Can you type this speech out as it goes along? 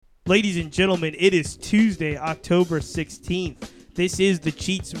Ladies and gentlemen, it is Tuesday, October 16th. This is the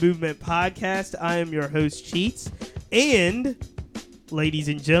Cheats Movement Podcast. I am your host, Cheats. And, ladies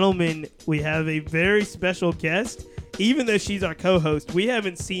and gentlemen, we have a very special guest. Even though she's our co-host, we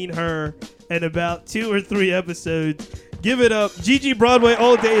haven't seen her in about 2 or 3 episodes. Give it up. Gigi Broadway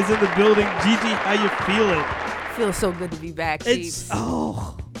all day is in the building. Gigi, how you feeling? Feels so good to be back, Cheats.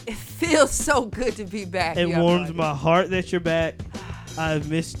 It feels so good to be back. It warms my heart that you're back. I've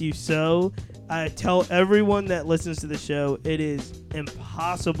missed you so. I tell everyone that listens to the show, it is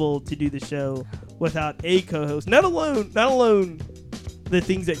impossible to do the show without a co-host. Not alone the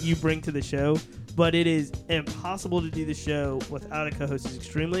things that you bring to the show, but it is impossible to do the show without a co-host. It's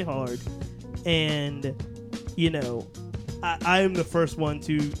extremely hard. And, you know, I am the first one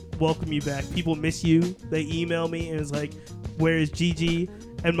to welcome you back. People miss you. They email me and it's like, where is Gigi?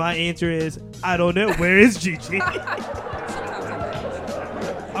 And my answer is, I don't know. Where is Gigi?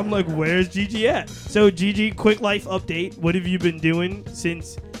 I'm like, where's Gigi at? So, Gigi, quick life update. What have you been doing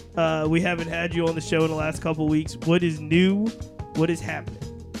since we haven't had you on the show in the last couple weeks? What is new? What is happening?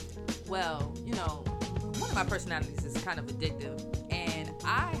 Well, you know, one of my personalities is kind of addictive. And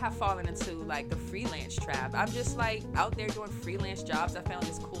I have fallen into, like, the freelance trap. I'm just, like, out there doing freelance jobs. I found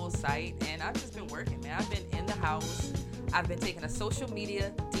this cool site, and I've just been working, man. I've been in the house. I've been taking a social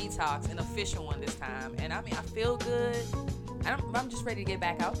media detox, an official one this time. And, I mean, I feel good. I'm just ready to get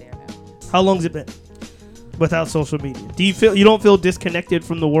back out there, man. How long's it been without social media? Do you don't feel disconnected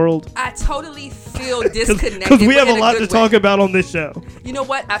from the world? I totally feel disconnected. Because we have a lot to talk about on this show. You know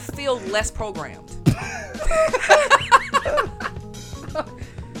what? I feel less programmed.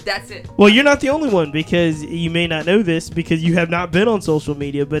 That's it. Well, you're not the only one, because you may not know this because you have not been on social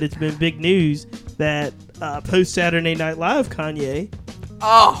media, but it's been big news that post Saturday Night Live Kanye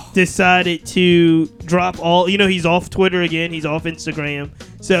decided to drop all, he's off Twitter again, he's off Instagram.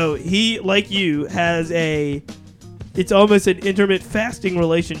 So he, like you, has it's almost an intermittent fasting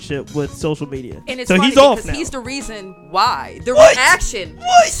relationship with social media. And it's so funny he's off because now. he's the reason why. The reaction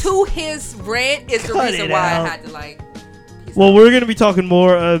to his rant is the reason why I had to Well, we're going to be talking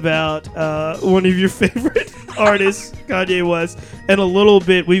more about one of your favorite artists, Kanye West, in a little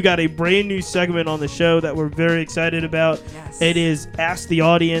bit. We've got a brand new segment on the show that we're very excited about. Yes. It is Ask the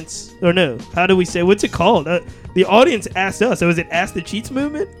Audience. Or no, how do we say? What's it called? The audience asked us. So is it Ask the Cheats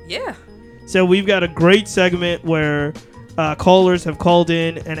Movement? Yeah. So we've got a great segment where callers have called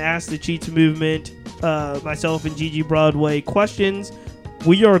in and asked the Cheats Movement, myself and Gigi Broadway, questions.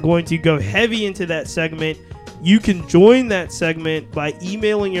 We are going to go heavy into that segment. You can join that segment by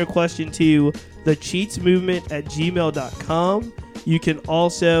emailing your question to thecheatsmovement@gmail.com. You can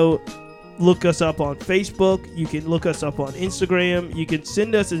also look us up on Facebook. You can look us up on Instagram. You can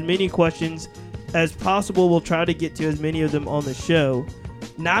send us as many questions as possible. We'll try to get to as many of them on the show.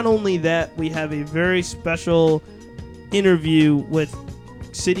 Not only that, we have a very special interview with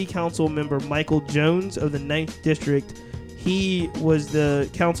City Council member Michael Jones of the 9th District. He was the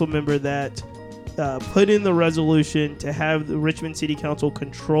council member that put in the resolution to have the Richmond City Council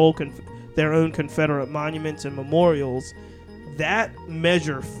control their own Confederate monuments and memorials. That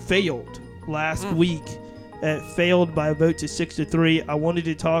measure failed last week. It failed by a vote to 6-3. I wanted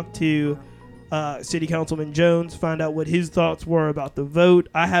to talk to City Councilman Jones, find out what his thoughts were about the vote.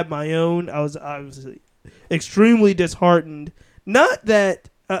 I had my own. I was extremely disheartened. Not that,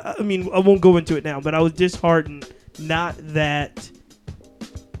 I won't go into it now, but I was disheartened not that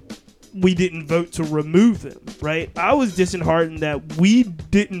we didn't vote to remove them, right? I was disheartened that we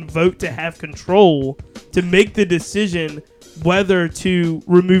didn't vote to have control to make the decision whether to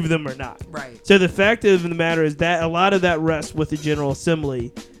remove them or not. Right. So the fact of the matter is that a lot of that rests with the General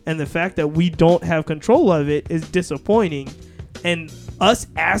Assembly, and the fact that we don't have control of it is disappointing. And us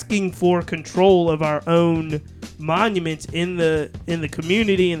asking for control of our own monuments in the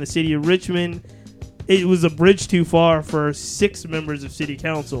community, in the city of Richmond, it was a bridge too far for 6 members of City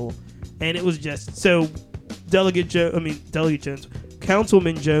Council. And it was just so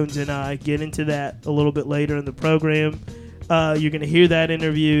Councilman Jones and I get into that a little bit later in the program. You're going to hear that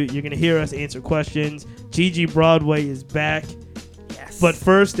interview. You're going to hear us answer questions. Gigi Broadway is back. Yes. But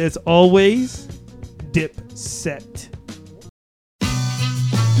first, as always, Dip Set.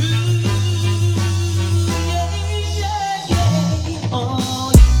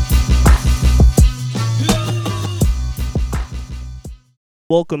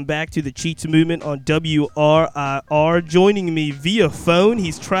 Welcome back to the Cheats Movement on WRIR. Joining me via phone,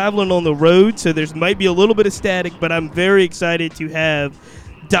 he's traveling on the road, so there might be a little bit of static, but I'm very excited to have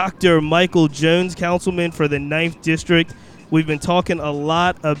Dr. Michael Jones, Councilman for the 9th District. We've been talking a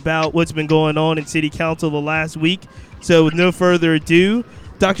lot about what's been going on in City Council the last week, so with no further ado,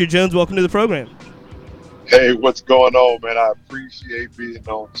 Dr. Jones, welcome to the program. Hey, what's going on, man? I appreciate being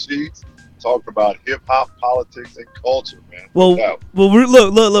on Sheets, talking about hip hop, politics, and culture, man. No doubt.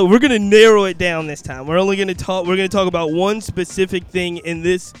 Look. We're gonna narrow it down this time. We're only gonna talk. We're gonna talk about one specific thing in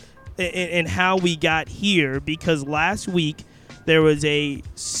this, and how we got here. Because last week there was a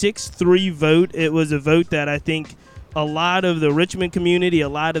 6-3 vote. It was a vote that I think a lot of the Richmond community, a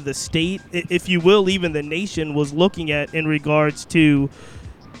lot of the state, if you will, even the nation, was looking at in regards to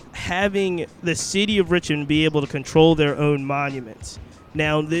having the city of Richmond be able to control their own monuments.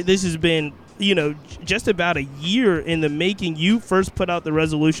 Now, this has been, just about a year in the making. You first put out the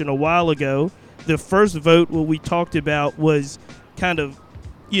resolution a while ago. The first vote, what we talked about, was kind of,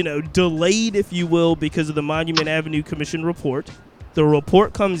 delayed, if you will, because of the Monument Avenue Commission report. The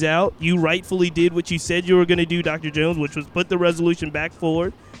report comes out. You rightfully did what you said you were going to do, Dr. Jones, which was put the resolution back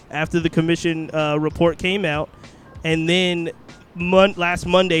forward after the commission report came out. And then last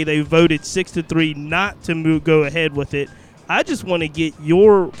Monday, they voted 6-3 not to go ahead with it. I just want to get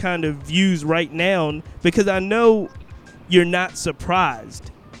your kind of views right now, because I know you're not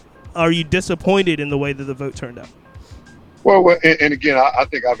surprised. Are you disappointed in the way that the vote turned out? Well, and again, I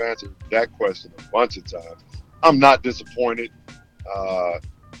think I've answered that question a bunch of times. I'm not disappointed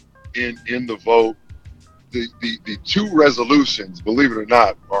in the vote. The two resolutions, believe it or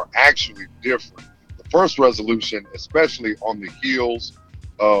not, are actually different. The first resolution, especially on the heels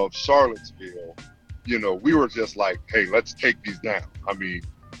of Charlottesville, we were just like, hey, let's take these down. I mean,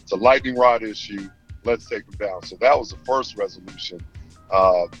 it's a lightning rod issue. Let's take them down. So that was the first resolution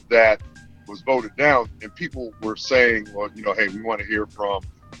that was voted down. And people were saying, well, hey, we want to hear from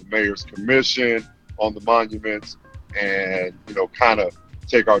the mayor's commission on the monuments and, kind of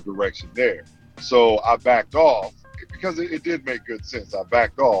take our direction there. So I backed off because it did make good sense. I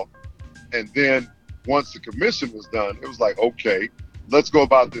backed off. And then once the commission was done, it was like, okay, let's go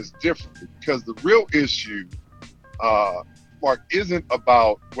about this differently, because the real issue, Mark, isn't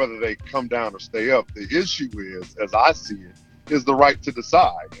about whether they come down or stay up. The issue is, as I see it, is the right to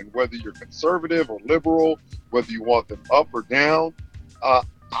decide, and whether you're conservative or liberal, whether you want them up or down.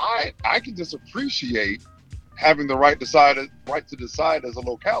 I can just appreciate having the right to decide as a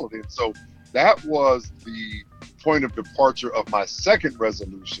locality. And so that was the point of departure of my second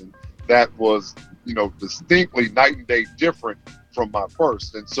resolution. That was, distinctly night and day different from my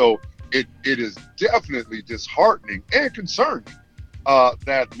first. And so it is definitely disheartening and concerning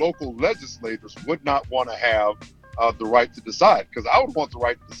that local legislators would not want to have the right to decide. Because I would want the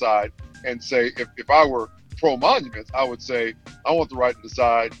right to decide and say, if I were pro-monuments, I would say, I want the right to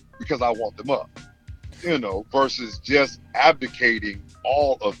decide because I want them up, versus just abdicating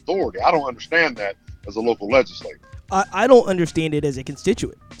all authority. I don't understand that as a local legislator. I don't understand it as a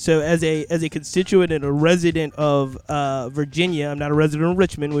constituent. So as a constituent and a resident of Virginia, I'm not a resident of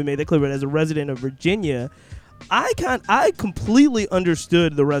Richmond, we made that clear, but as a resident of Virginia, I completely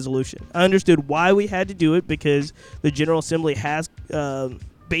understood the resolution. I understood why we had to do it, because the General Assembly has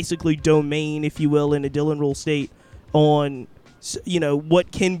basically domain, if you will, in a Dillon Rule state on what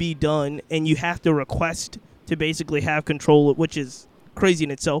can be done, and you have to request to basically have control, which is crazy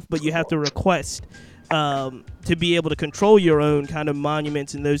in itself, but you have to request to be able to control your own kind of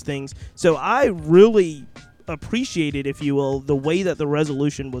monuments and those things. So I really appreciated, if you will, the way that the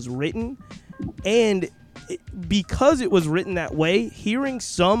resolution was written. And because it was written that way, hearing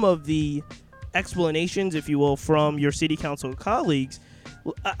some of the explanations, if you will, from your city council colleagues,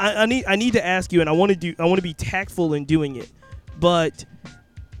 I need to ask you, and I want to be tactful in doing it, but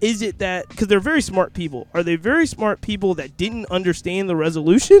is it that, because they're very smart people, are they very smart people that didn't understand the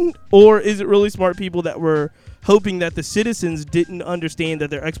resolution, or is it really smart people that were hoping that the citizens didn't understand that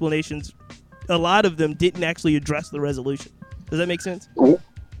their explanations, a lot of them, didn't actually address the resolution? Does that make sense?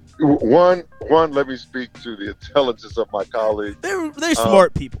 One, let me speak to the intelligence of my colleagues. They're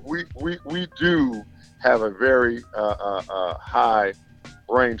smart people. We do have a very high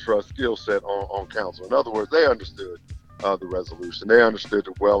brain trust skill set on council. In other words, they understood the resolution. They understood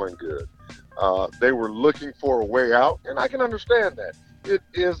it well and good. They were looking for a way out, and I can understand that. It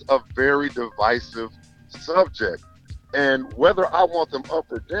is a very divisive subject. And whether I want them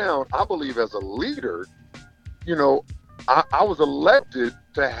up or down, I believe as a leader, I was elected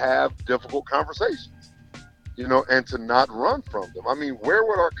to have difficult conversations, and to not run from them. I mean, where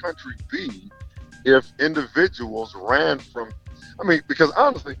would our country be if individuals ran from, because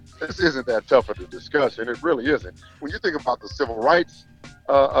honestly, this isn't that tough of a discussion. It really isn't. When you think about the Civil Rights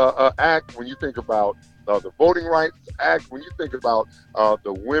Act, when you think about the Voting Rights Act, when you think about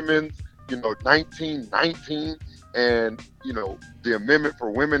the women's, 1919, and, the amendment for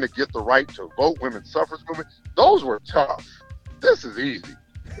women to get the right to vote, women's suffrage movement, those were tough. This is easy.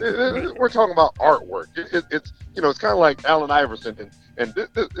 We're talking about artwork. It's it's kind of like Allen Iverson, and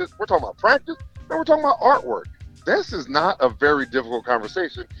we're talking about practice. No, we're talking about artwork. This is not a very difficult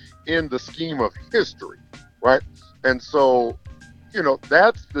conversation in the scheme of history, right? And so,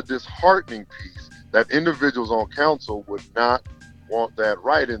 that's the disheartening piece, that individuals on council would not want that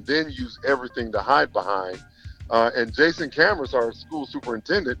right, and then use everything to hide behind. And Jason Cameras, our school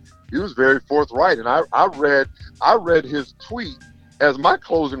superintendent, he was very forthright, and I read his tweet as my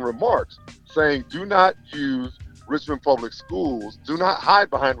closing remarks, saying, "Do not use Richmond Public Schools. Do not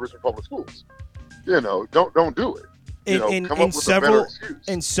hide behind Richmond Public Schools. Don't do it. Come up with a better excuse."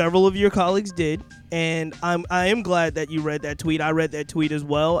 And several of your colleagues did, and I am glad that you read that tweet. I read that tweet as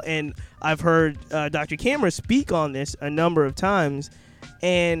well, and I've heard Dr. Cameron speak on this a number of times,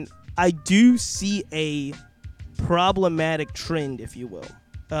 and I do see a problematic trend, if you will,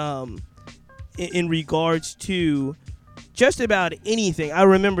 in regards to just about anything. I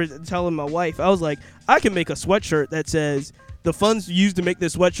remember telling my wife, I was like, I can make a sweatshirt that says the funds used to make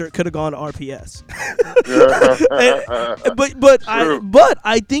this sweatshirt could have gone to RPS. But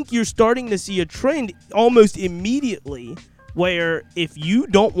I think you're starting to see a trend almost immediately where if you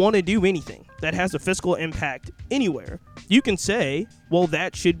don't want to do anything that has a fiscal impact anywhere, you can say, well,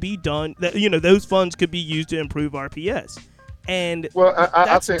 that should be done. That, those funds could be used to improve RPS. And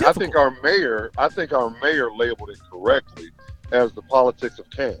I think our mayor labeled it correctly as the politics of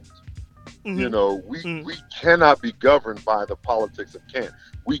cans. Mm-hmm. We cannot be governed by the politics of can.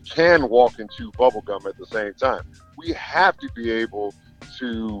 We can walk and chew bubblegum at the same time. We have to be able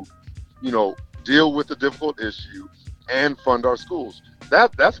to, deal with the difficult issue and fund our schools.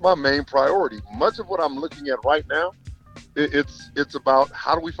 That's my main priority. Much of what I'm looking at right now, it's about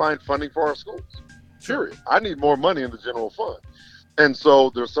how do we find funding for our schools. Period. I need more money in the general fund. And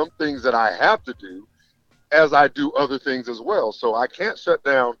so there's some things that I have to do as I do other things as well. So I can't shut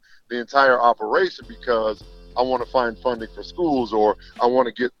down the entire operation because I want to find funding for schools, or I want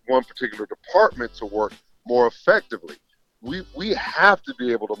to get one particular department to work more effectively. We have to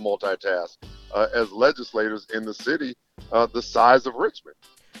be able to multitask as legislators in the city the size of Richmond.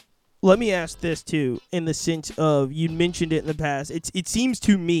 Let me ask this too, in the sense of, you mentioned it in the past. It seems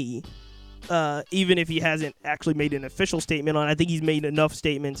to me, even if he hasn't actually made an official statement on it, I think he's made enough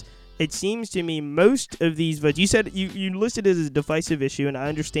statements. It seems to me most of these votes, you said you listed it as a divisive issue, and I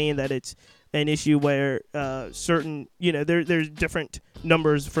understand that it's an issue where certain, there's different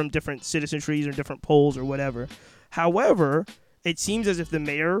numbers from different citizen trees or different polls or whatever. However, it seems as if the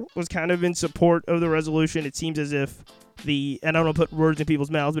mayor was kind of in support of the resolution. It seems as if and I don't want to put words in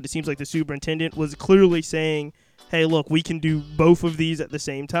people's mouths, but it seems like the superintendent was clearly saying, hey, look, we can do both of these at the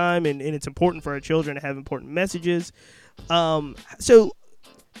same time, and it's important for our children to have important messages. So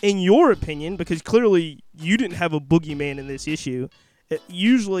in your opinion, because clearly you didn't have a boogeyman in this issue,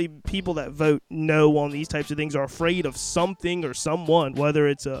 usually people that vote no on these types of things are afraid of something or someone, whether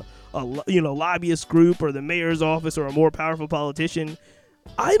it's a lobbyist group or the mayor's office or a more powerful politician.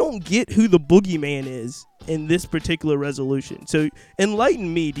 I don't get who the boogeyman is in this particular resolution. So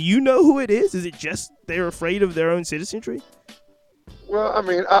enlighten me. Do you know who it is? Is it just they're afraid of their own citizenry? Well, I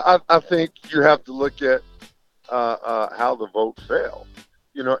mean, I think you have to look at how the vote fell.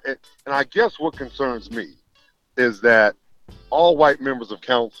 And I guess what concerns me is that all white members of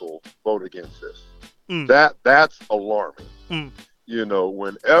council vote against this. That's alarming.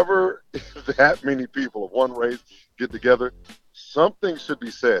 Whenever that many people of one race get together, something should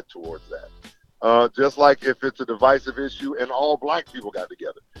be said towards that. Just like if it's a divisive issue and all black people got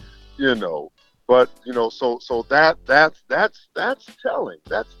together, But so that's telling.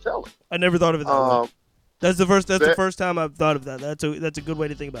 That's telling. I never thought of it that way. That's the first time I've thought of that. That's a good way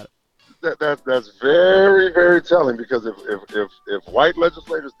to think about it. That's very, very telling, because if white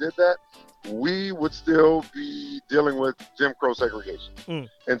legislators did that, we would still be dealing with Jim Crow segregation.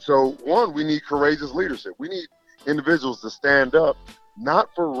 And so, one, we need courageous leadership. We need individuals to stand up, not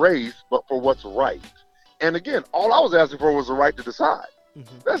for race, but for what's right. And again, all I was asking for was the right to decide.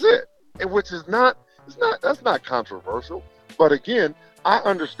 That's it. And which is that's not controversial. But again, I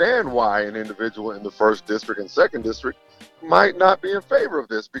understand why an individual in the 1st district and 2nd district might not be in favor of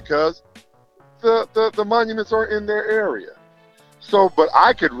this, because the monuments are in their area. So, but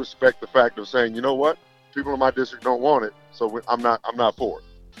I could respect the fact of saying, you know what, people in my district don't want it, so I'm not for it.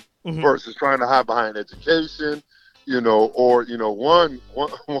 Versus trying to hide behind education, or one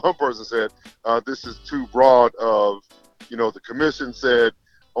person said this is too broad of, the commission said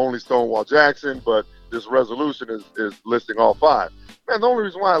only Stonewall Jackson, but this resolution is listing all 5. Man, the only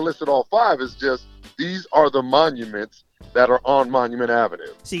reason why I listed all 5 is just these are the monuments that are on Monument Avenue.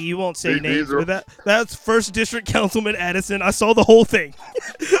 See, you won't say These names, are- but that's First District Councilman Addison. I saw the whole thing,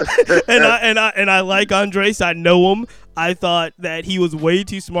 and I like Andres. I know him. I thought that he was way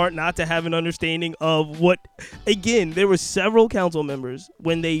too smart not to have an understanding of what. Again, there were several council members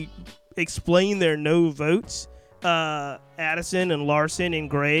when they explained their no votes. Addison and Larson and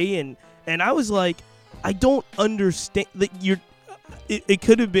Gray and I was like, I don't understand that it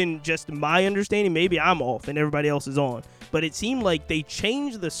could have been just my understanding. Maybe I'm off and everybody else is on. But it seemed like they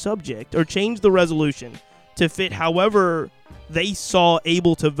changed the subject or changed the resolution to fit however they saw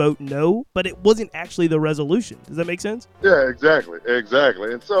able to vote no, but it wasn't actually the resolution. Does that make sense? Yeah, exactly.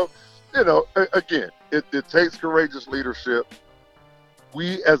 And so, again, it takes courageous leadership.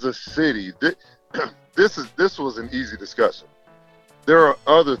 We as a city, this was an easy discussion. There are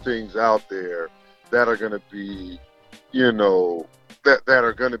other things out there that are going to be, that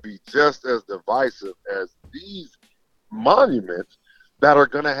are going to be just as divisive as these monuments that are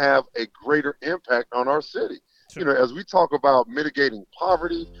going to have a greater impact on our city. Sure. As we talk about mitigating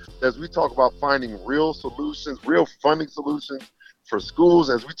poverty, as we talk about finding real solutions, real funding solutions for schools,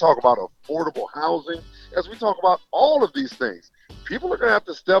 as we talk about affordable housing, as we talk about all of these things, people are going to have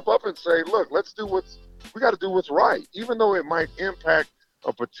to step up and say, look, we got to do what's right, even though it might impact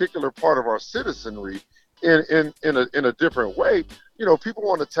a particular part of our citizenry in a different way. People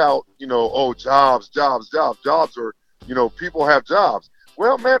want to tout, jobs, or, people have jobs.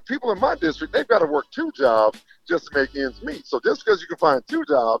 Well, man, people in my district, they've got to work 2 jobs just to make ends meet. So just because you can find 2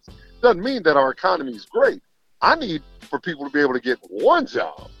 jobs doesn't mean that our economy is great. I need for people to be able to get 1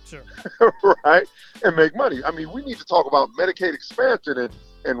 job, Sure. right, and make money. I mean, we need to talk about Medicaid expansion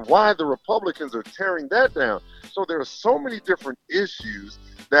and why the Republicans are tearing that down. So there are so many different issues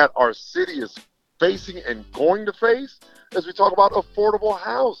that our city is facing and going to face as we talk about affordable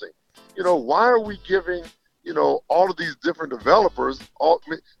housing. Why are we giving, all of these different developers,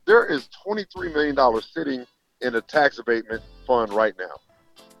 there is $23 million sitting in a tax abatement fund right now.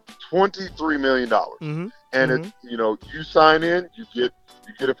 $23 million. Mm-hmm. And it, you sign in, you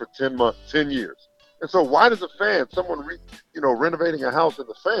get it for 10 months, 10 years. And so why does someone renovating a house in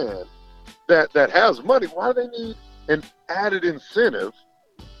the fan that has money, why do they need an added incentive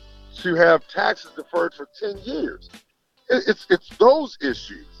to have taxes deferred for 10 years? It's those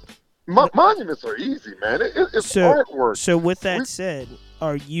issues. Monuments are easy, man. It's artwork. So with that said,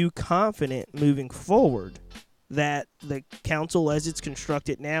 are you confident moving forward that the council as it's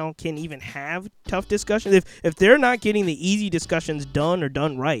constructed now can even have tough discussions? If they're not getting the easy discussions done or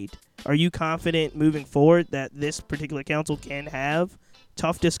done right, are you confident moving forward that this particular council can have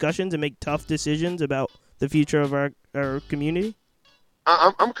tough discussions and make tough decisions about the future of our community?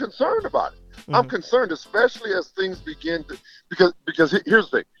 I'm concerned about it. Mm-hmm. I'm concerned, especially as things begin to, because here's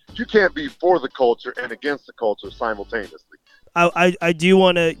the thing. You can't be for the culture and against the culture simultaneously. I do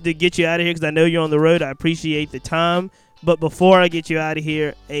want to get you out of here because I know you're on the road. I appreciate the time. But before I get you out of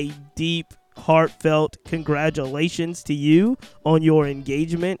here, a deep, heartfelt congratulations to you on your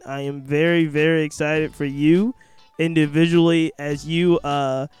engagement. I am very, very excited for you individually as you,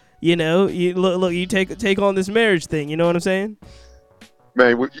 you take on this marriage thing. You know what I'm saying?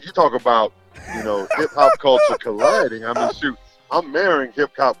 Man, you talk about, hip-hop culture colliding. I mean, shoot, I'm marrying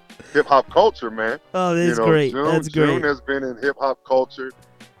hip-hop culture, man. Oh, that's great. That's great. June has been in hip-hop culture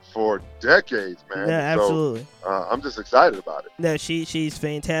for decades, man. Yeah, absolutely. So, I'm just excited about it. No, she's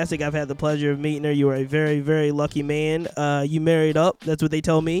fantastic. I've had the pleasure of meeting her. You are a very, very lucky man. You married up. That's what they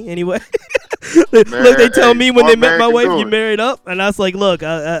tell me anyway. Look, they tell me when they met my wife, you married up. And I was like, look,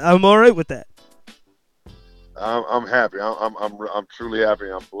 I'm all right with that. I'm happy. I'm truly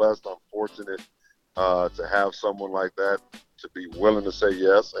happy. I'm blessed. I'm fortunate to have someone like that to be willing to say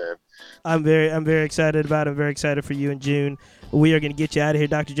yes. And I'm very excited about it. I'm very excited for you in June. We are going to get you out of here.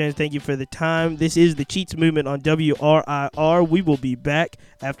 Dr. Jones, thank you for the time. This is the Cheats Movement on WRIR. We will be back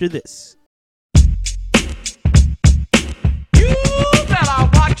after this. You better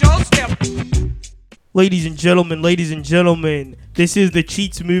watch your step. Ladies and gentlemen, this is the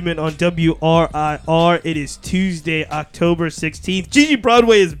Cheats Movement on WRIR. It is Tuesday, October 16th. Gigi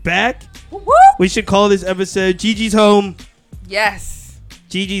Broadway is back. Woo-woo! We should call this episode Gigi's Home. Yes.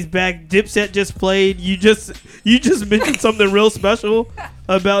 Gigi's back. Dipset just played. You just mentioned something real special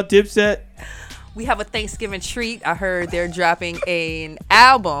about Dipset. We have a Thanksgiving treat. I heard they're dropping an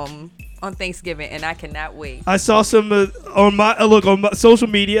album on Thanksgiving, and I cannot wait. I saw some on my social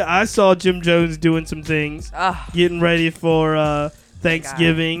media. I saw Jim Jones doing some things, getting ready for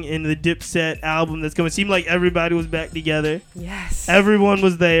Thanksgiving and the Dipset album that's coming. It seemed like everybody was back together. Yes, everyone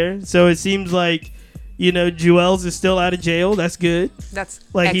was there. So it seems like, Jewels is still out of jail. That's good. That's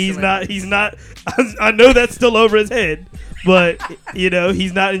like excellent. he's not. I know that's still over his head, but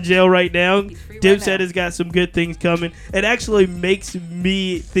he's not in jail right now. Dipset has got some good things coming. It actually makes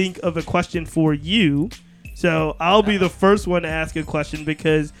me think of a question for you. So I'll be the first one to ask a question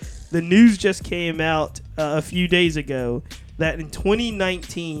because the news just came out a few days ago that in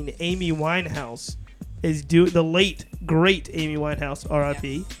 2019, Amy Winehouse is the late great Amy Winehouse,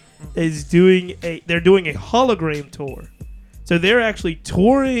 R.I.P. is doing a hologram tour. So they're actually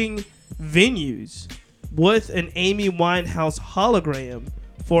touring venues with an Amy Winehouse hologram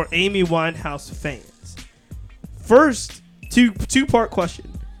for Amy Winehouse fans. First, two-part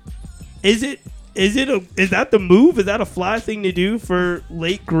question. Is that the move? Is that a fly thing to do for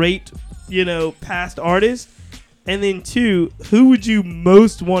late great, past artists? And then two, who would you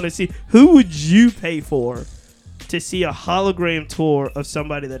most want to see? Who would you pay for to see a hologram tour of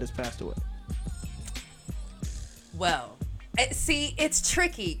somebody that has passed away? Well, see, it's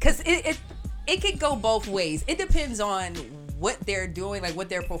tricky because it could go both ways. It depends on what they're doing, like what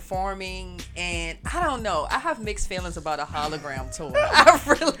they're performing, and I don't know. I have mixed feelings about a hologram tour. I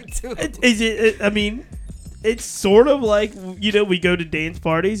really do. It's sort of like, we go to dance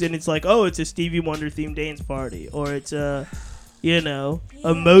parties and it's like, oh, it's a Stevie Wonder themed dance party, or it's a Motown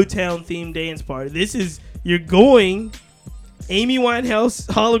themed dance party. This is, you're going, Amy Winehouse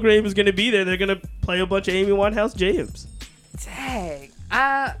hologram is going to be there. They're going to play a bunch of Amy Winehouse jams. Dang.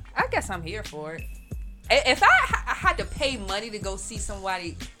 I guess I'm here for it. If I had to pay money to go see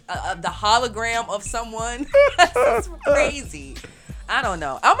somebody, the hologram of someone, that's crazy. I don't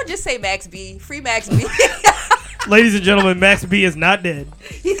know. I'm going to just say Max B. Free Max B. Ladies and gentlemen, Max B is not dead.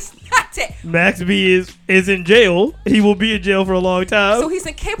 He's not dead. Max B is in jail. He will be in jail for a long time. So he's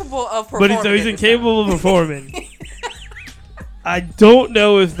incapable of performing. But he's incapable of performing. I don't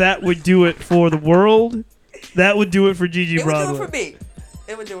know if that would do it for the world. That would do it for Gigi Broadway.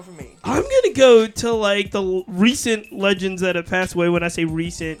 It would do it for me. I'm going to go to like the recent legends that have passed away. When I say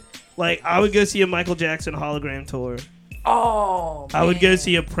recent, like I would go see a Michael Jackson hologram tour. Oh, man. I would go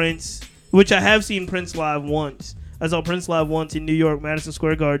see a Prince, which I have seen Prince live once. I saw Prince live once in New York, Madison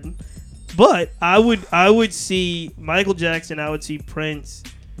Square Garden. But I would see Michael Jackson. I would see Prince.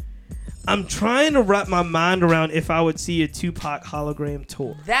 I'm trying to wrap my mind around if I would see a Tupac hologram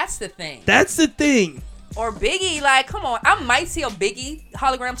tour. That's the thing. Or Biggie, like, come on. I might see a Biggie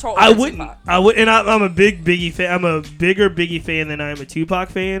hologram tour. I wouldn't. Tupac. I would, and I'm a big Biggie fan. I'm a bigger Biggie fan than I am a Tupac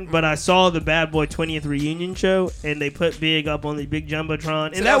fan. But I saw the Bad Boy 20th reunion show, and they put Big up on the big jumbotron,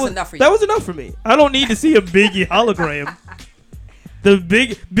 and so that was enough for you. That was enough for me. I don't need to see a Biggie hologram. The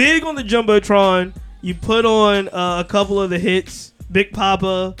big on the jumbotron. You put on a couple of the hits, Big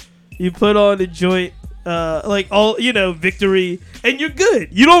Papa. You put on the joint. Victory, and you're good.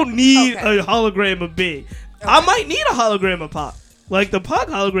 You don't need a hologram of Big. Okay. I might need a hologram of Pac. Like the Pac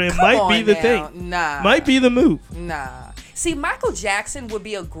hologram might be the thing. Nah. Might be the move. Nah. See, Michael Jackson would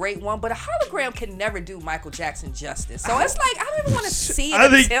be a great one, but a hologram can never do Michael Jackson justice. So it's like, I don't even want to see it. I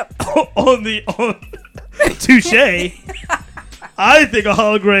think on touche. I think a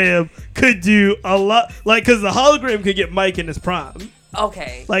hologram could do a lot. Like, because the hologram could get Mike in his prime.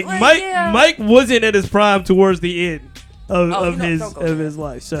 Okay. Like Mike wasn't at his prime towards the end of his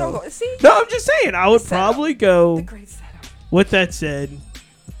life. So no, I'm just saying I would probably go. The great setup. With that said,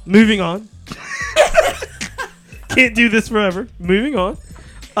 moving on. Can't do this forever. Moving on.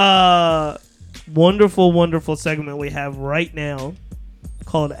 Wonderful, wonderful segment we have right now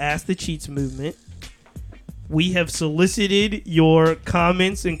called Ask the Cheats Movement. We have solicited your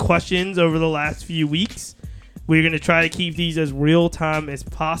comments and questions over the last few weeks. We're going to try to keep these as real time as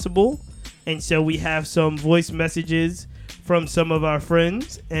possible. And so we have some voice messages from some of our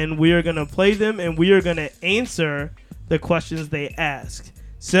friends, and we are going to play them, and we are going to answer the questions they asked.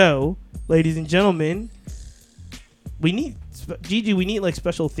 So, ladies and gentlemen, we need like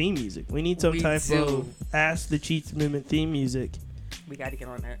special theme music. We need some type of Ask the Cheats Movement theme music. We got to get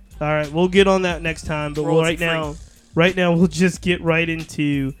on that. All right, we'll get on that next time, but right now we'll just get right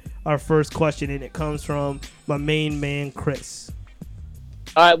into our first question, and it comes from my main man, Chris.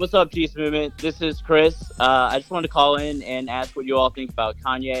 All right, what's up, Cheats Movement? This is Chris. I just wanted to call in and ask what you all think about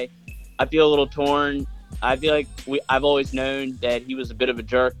Kanye. I feel a little torn. I feel like I've always known that he was a bit of a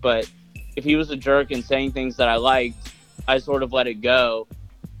jerk, but if he was a jerk and saying things that I liked, I sort of let it go.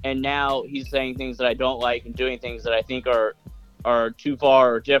 And now he's saying things that I don't like and doing things that I think are too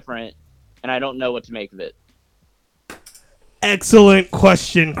far or different, and I don't know what to make of it. Excellent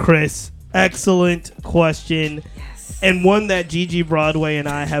question, Chris. Excellent question. Yes. And one that Gigi Broadway and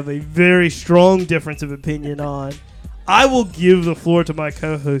I have a very strong difference of opinion on. I will give the floor to my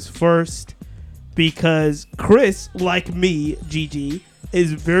co-host first. because Chris, like me, Gigi,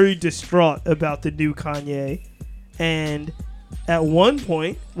 is very distraught about the new Kanye. And at one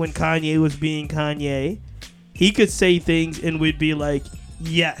point, when Kanye was being Kanye, he could say things and we'd be like,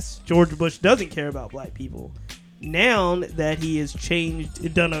 yes, George Bush doesn't care about black people. Now that he has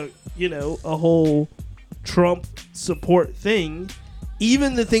changed, done a whole Trump support thing,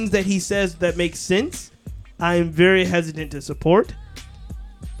 even the things that he says that make sense, I am very hesitant to support.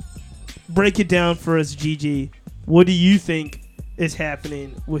 Break it down for us, Gigi. What do you think is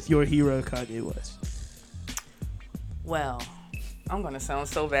happening with your hero, Kanye West? Well, I'm going to sound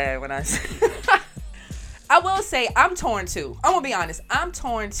so bad when I say... I will say I'm torn too. I'm going to be honest. I'm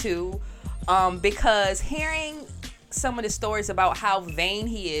torn too because hearing some of the stories about how vain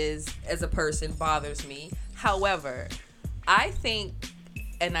he is as a person bothers me. However, I think,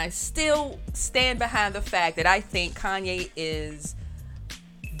 and I still stand behind the fact that I think Kanye is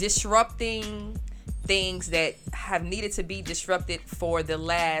disrupting things that have needed to be disrupted for the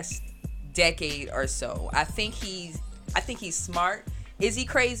last decade or so. I think he's smart. Is he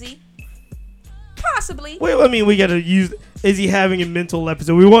crazy? Possibly. Well, I mean, we gotta use. Is he having a mental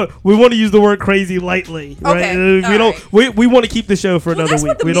episode? We want to use the word crazy lightly, right? Okay, We want to keep the show for another that's week.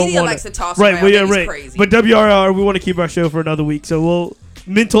 What the we media don't want likes to toss right. around. Yeah, right. Crazy. But WRIR, we want to keep our show for another week. So we'll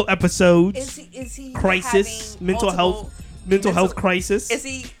mental episodes. Is he crisis? Mental health crisis. Is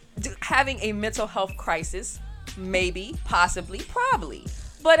he having a mental health crisis? Maybe, possibly, probably.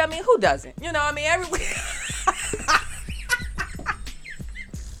 But I mean, who doesn't? You know, I mean,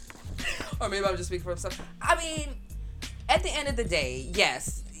 or maybe I'm just speaking for himself. I mean, at the end of the day,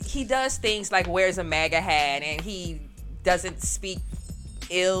 yes, he does things like wears a MAGA hat and he doesn't speak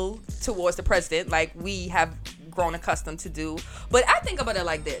ill towards the president like we have grown accustomed to do. But I think about it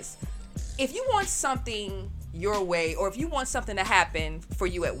like this. If you want something your way, or if you want something to happen for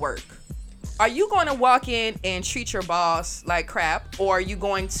you at work, are you going to walk in and treat your boss like crap, or are you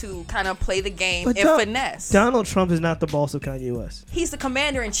going to kind of play the game and finesse? Donald Trump is not the boss of Kanye West. He's the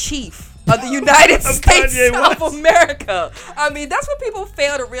commander-in-chief of the United States of America. I mean, that's what people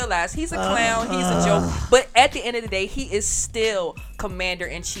fail to realize. He's a clown. He's a joke. But at the end of the day, he is still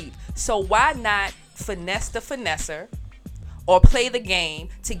commander-in-chief. So why not finesse the finesser? Or play the game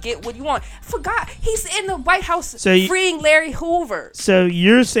to get what you want. Forgot, he's in the White House freeing Larry Hoover. So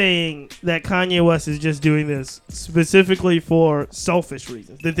you're saying that Kanye West is just doing this specifically for selfish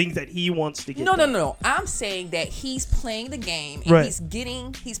reasons, the things that he wants to get done. No. I'm saying that he's playing the game and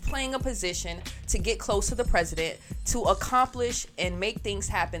he's playing a position to get close to the president to accomplish and make things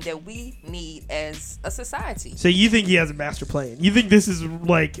happen that we need as a society. So you think he has a master plan? You think this is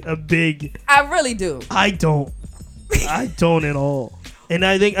like a big... I really do. I don't at all. And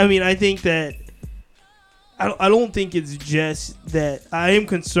I think that I don't think it's just that. I am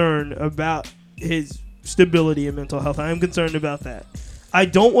concerned about his stability and mental health. I am concerned about that. I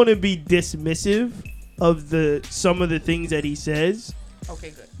don't want to be dismissive of some of the things that he says.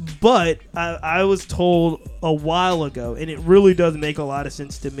 Okay, good. But I was told a while ago, and it really does make a lot of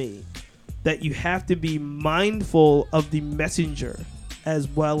sense to me, that you have to be mindful of the messenger as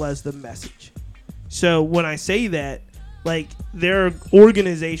well as the message. So when I say that, like, there are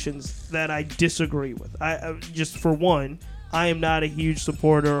organizations that I disagree with. I just for one, I am not a huge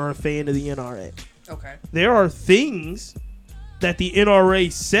supporter or a fan of the NRA. Okay. There are things that the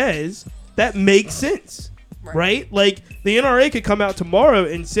NRA says that make sense, right? Like, the NRA could come out tomorrow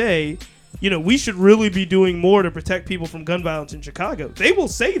and say, you know, we should really be doing more to protect people from gun violence in Chicago. They will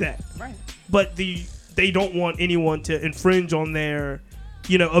say that. Right. But they don't want anyone to infringe on their,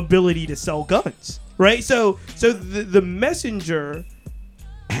 you know, ability to sell guns. Right, so the messenger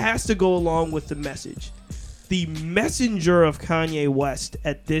has to go along with the message. The messenger of Kanye West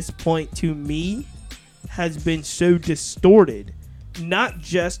at this point, to me, has been so distorted, not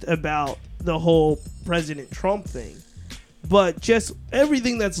just about the whole President Trump thing, but just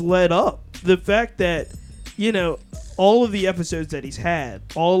everything that's led up. The fact that, you know, all of the episodes that he's had,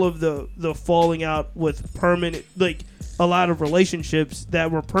 all of the falling out with permanent, like, a lot of relationships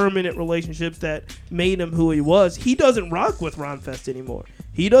that were permanent relationships that made him who he was. He doesn't rock with Ron Fest anymore.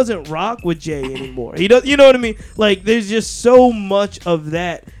 He doesn't rock with Jay anymore. He does, you know what I mean? Like, there's just so much of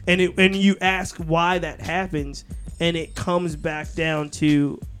that, and you ask why that happens, and it comes back down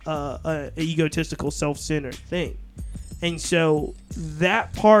to a egotistical, self-centered thing. And so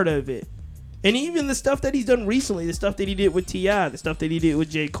that part of it, and even the stuff that he's done recently, the stuff that he did with T.I., the stuff that he did with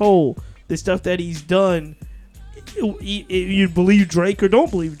J. Cole, the stuff that he's done. You believe Drake or don't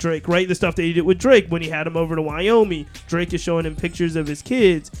believe Drake, right? The stuff that he did with Drake when he had him over to Wyoming. Drake is showing him pictures of his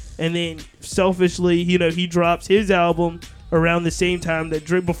kids, and then selfishly, you know, he drops his album around the same time that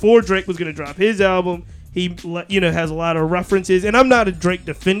Drake, before Drake was going to drop his album. He, has a lot of references, and I'm not a Drake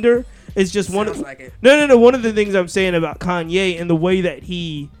defender. It's just one of one of the things I'm saying about Kanye and the way that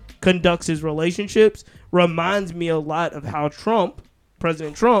he conducts his relationships reminds me a lot of how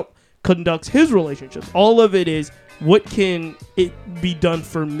President Trump, conducts his relationships. All of it is, what can it be done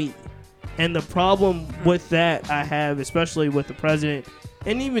for me? And the problem with that I have, especially with the president,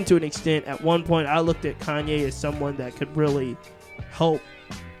 and even to an extent, at one point, I looked at Kanye as someone that could really help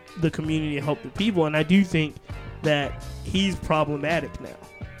the community, help the people. And I do think that he's problematic now.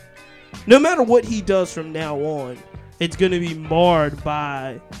 No matter what he does from now on, it's going to be marred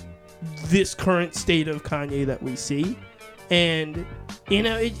by this current state of Kanye that we see. And,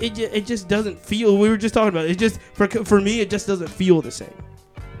 it just doesn't feel, we were just talking about it, just, for me, it just doesn't feel the same.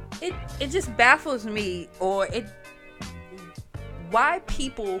 It just baffles me, why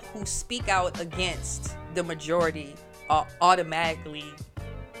people who speak out against the majority are automatically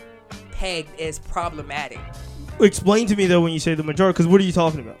pegged as problematic. Explain to me, though, when you say the majority, because what are you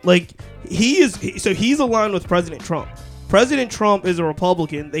talking about? Like, he's aligned with President Trump. President Trump is a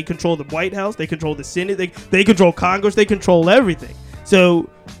Republican. They control the White House. They control the Senate. They control Congress. They control everything. So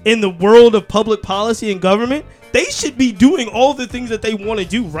in the world of public policy and government, they should be doing all the things that they want to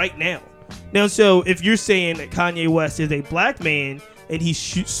do right now. Now, so if you're saying that Kanye West is a black man and he's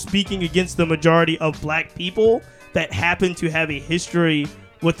speaking against the majority of black people that happen to have a history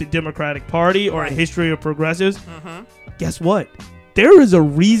with the Democratic Party or a history of progressives, guess what? There is a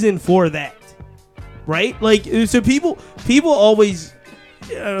reason for that. Right? Like, so people always,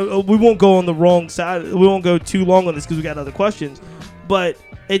 we won't go on the wrong side. We won't go too long on this because we got other questions. But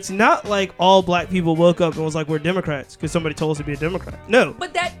it's not like all black people woke up and was like, we're Democrats because somebody told us to be a Democrat. No.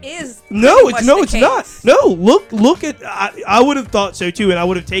 But that is it's not. No, look at, I would have thought so too, and I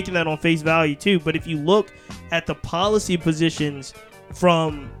would have taken that on face value too. But if you look at the policy positions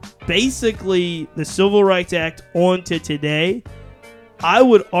from basically the Civil Rights Act on to today, I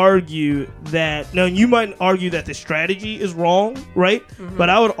would argue that, now you might argue that the strategy is wrong, right? But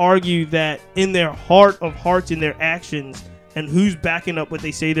I would argue that in their heart of hearts, in their actions, and who's backing up what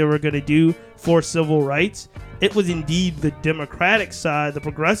they say they were going to do for civil rights, it was indeed the Democratic side, the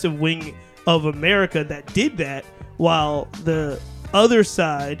progressive wing of America that did that, while the other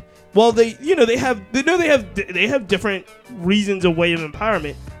side, while they have different reasons of way of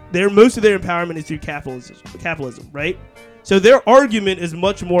empowerment. Most of their empowerment is through capitalism, right? So their argument is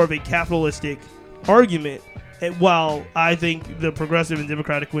much more of a capitalistic argument, while I think the progressive and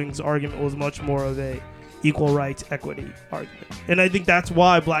Democratic wing's argument was much more of a equal rights, equity argument. And I think that's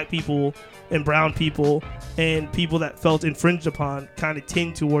why black people and brown people and people that felt infringed upon kind of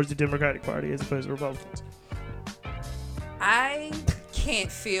tend towards the Democratic Party as opposed to Republicans. I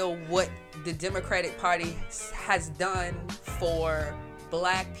can't feel what the Democratic Party has done for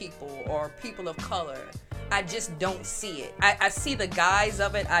black people or people of color. I just don't see it. I see the guise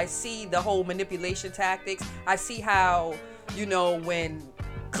of it. I see the whole manipulation tactics. I see how, when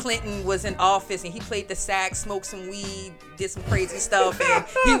Clinton was in office and he played the sax, smoked some weed, did some crazy stuff, and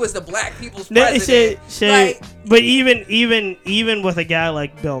he was the black people's president. But even with a guy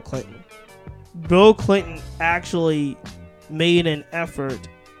like Bill Clinton actually made an effort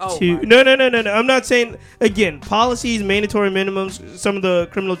No. I'm not saying, again, policies, mandatory minimums, some of the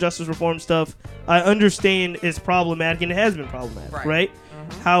criminal justice reform stuff, I understand is problematic, and it has been problematic, right?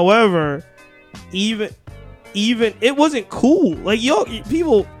 However, even it wasn't cool. Like,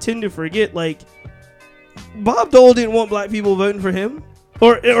 people tend to forget, like, Bob Dole didn't want black people voting for him,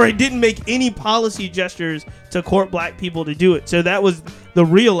 or he didn't make any policy gestures to court black people to do it. So that was the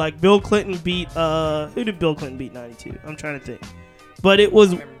real, like, Bill Clinton beat, who did Bill Clinton beat 92? I'm trying to think. But it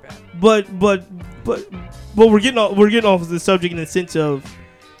was, but we're getting off of the subject in the sense of,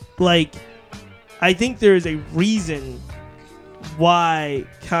 like, I think there is a reason why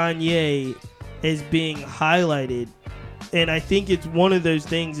Kanye is being highlighted, and I think it's one of those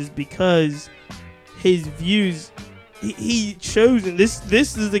things is because his views, he chose, and this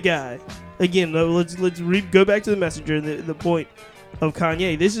is the guy. Again, let's go back to the messenger and the point of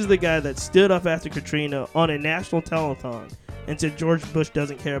Kanye. This is the guy that stood up after Katrina on a national telethon and said George Bush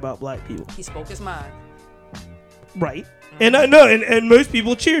doesn't care about black people. He spoke his mind. Right. And I know, and most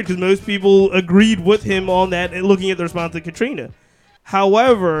people cheered because most people agreed with him on that and looking at the response to Katrina.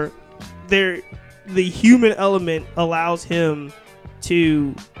 However, the human element allows him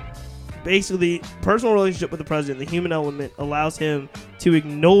to basically, personal relationship with the president, the human element allows him to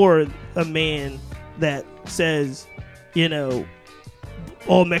ignore a man that says,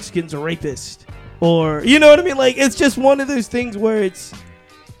 all Mexicans are rapists. Or, you know what I mean? Like, it's just one of those things where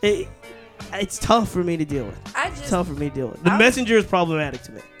it's tough for me to deal with. It's tough for me to deal with. The Messenger is problematic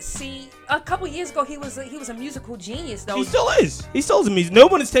to me. See, a couple years ago, he was a musical genius, though. He still is. He still is a music. No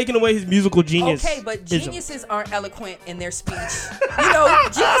one is taking away his musical genius. Okay, but geniuses aren't eloquent in their speech.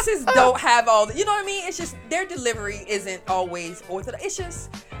 Geniuses don't have all the, you know what I mean? It's just their delivery isn't always orthodox. It's just,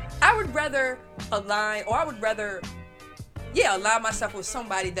 I would rather align myself with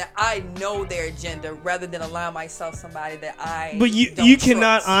somebody that I know their agenda rather than align myself with somebody that I But you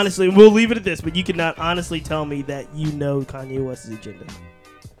cannot honestly, we'll leave it at this, but you cannot honestly tell me that you know Kanye West's agenda.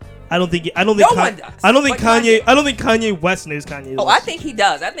 I don't think Kanye West knows Kanye West. Oh, I think he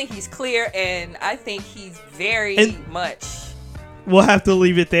does. I think he's clear, and I think he's very much. We'll have to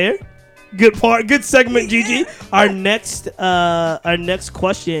leave it there. Good segment, Gigi. Our next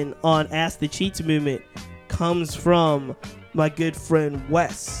question on Ask the Cheats movement comes from my good friend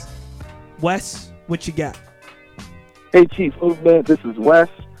Wes. Wes, what you got? Hey, Cheats movement. This is Wes.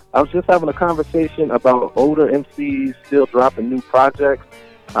 I was just having a conversation about older MCs still dropping new projects.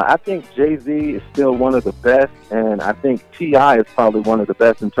 I think Jay-Z is still one of the best, and I think T.I. is probably one of the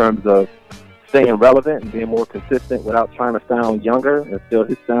best in terms of staying relevant and being more consistent without trying to sound younger and still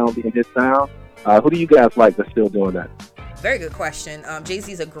his sound being his sound. Who do you guys like that's still doing that? Very good question.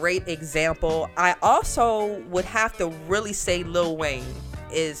 Jay-Z is a great example. I also would have to really say Lil Wayne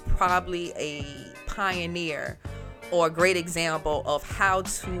is probably a pioneer or a great example of how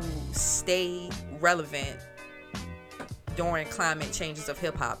to stay relevant during climate changes of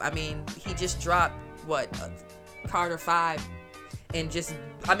hip hop. I mean, he just dropped Carter 5, and just,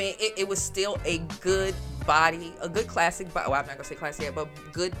 I mean, it was still a good classic. Well, I'm not gonna say classic yet, but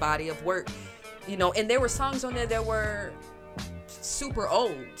good body of work, And there were songs on there that were super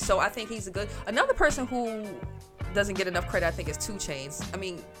old. So I think he's another person who doesn't get enough credit. I think is 2 Chainz. I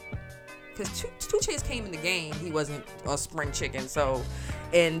mean, because 2 Chainz came in the game, he wasn't a spring chicken. So,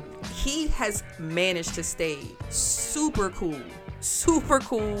 and he has managed to stay super cool.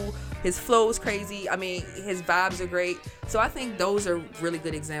 His flow is crazy. I mean, his vibes are great. So I think those are really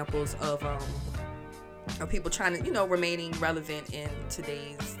good examples of people trying to, remaining relevant in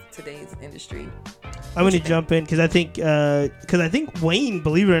today's industry. I'm going to jump in because I think Wayne,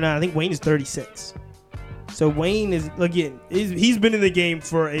 believe it or not, I think Wayne is 36. So Wayne is, again, he's been in the game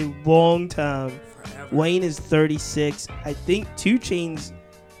for a long time. Forever. Wayne is 36. I think 2 Chainz,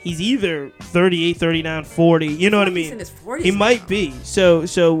 he's either 38, 39, 40. You know what I mean? He's in his 40s he now. might be. So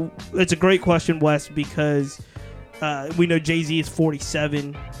it's a great question, Wes, because we know Jay-Z is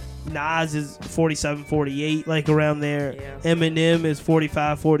 47. Nas is 47, 48, like around there. Yeah. Eminem is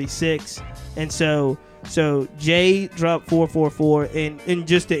 45, 46. And so Jay dropped 444. And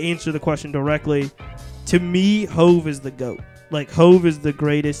just to answer the question directly, to me, Hove is the GOAT. Like, Hove is the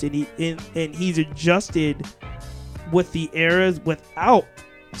greatest, and he's adjusted with the eras without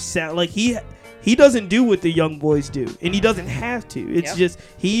sound. Like, he doesn't do what the young boys do, and he doesn't have to. It's just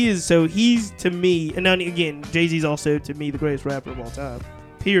he's to me, and now again, Jay-Z's also to me the greatest rapper of all time.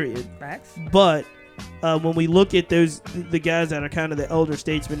 Period. Facts. But when we look at the guys that are kind of the elder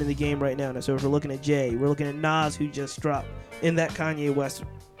statesmen in the game right now, so if we're looking at Jay, we're looking at Nas, who just dropped in that Kanye West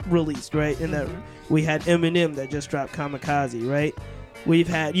released, right? And that we had Eminem that just dropped Kamikaze, right? We've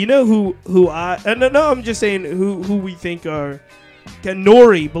had, I'm just saying who we think are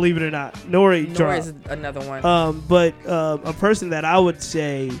Nori, believe it or not. Nori dropped. Is another one. But a person that I would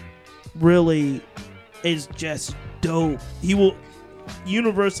say really is just dope. He will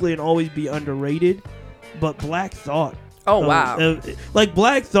universally and always be underrated, but Black Thought. Oh, wow. Like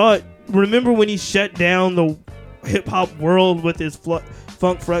Black Thought, remember when he shut down the hip hop world with his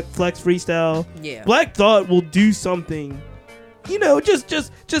Funk Flex freestyle? Yeah. Black Thought will do something,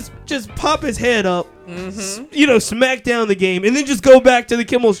 just pop his head up, smack down the game, and then just go back to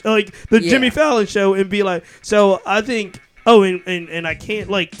the Jimmy Fallon show and be like, so I think, and I can't,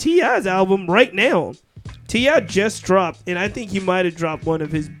 like, T.I.'s album right now, T.I. just dropped, and I think he might have dropped one of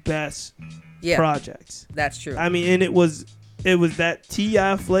his best projects. That's true. I mean, and it was that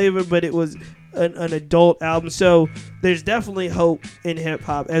T.I. flavor, but it was an adult album. So there's definitely hope in hip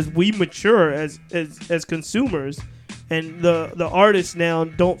hop as we mature as consumers, and the artists now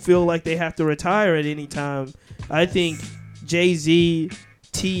don't feel like they have to retire at any time. I think Jay-Z,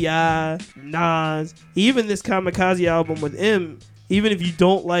 T.I., Nas, even this Kamikaze album with M, even if you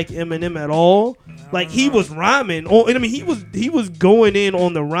don't like Eminem at all, like he was rhyming on, I mean he was going in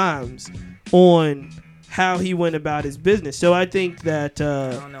on the rhymes on how he went about his business. So I think that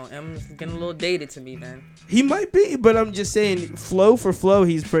I don't know, Eminem's getting a little dated to me then. He might be, but I'm just saying, flow for flow,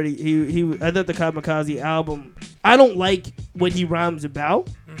 he's pretty. He I thought the Kamikaze album, I don't like what he rhymes about,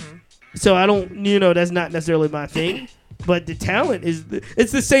 so I don't, that's not necessarily my thing. But the talent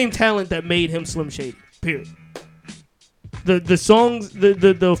it's the same talent that made him Slim Shady. Period. The songs,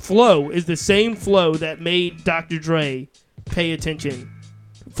 the flow is the same flow that made Dr. Dre pay attention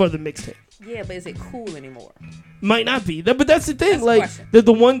for the mixtape. Yeah, but is it cool anymore? Might not be, but that's the thing. That's like the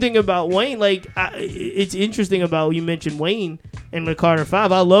the one thing about Wayne, it's interesting about you mentioned Wayne and the Carter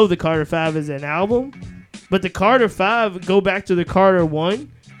 5. I love the Carter 5 as an album, but the Carter 5 go back to the Carter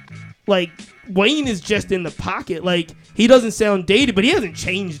 1. Like Wayne is just in the pocket. Like he doesn't sound dated, but he hasn't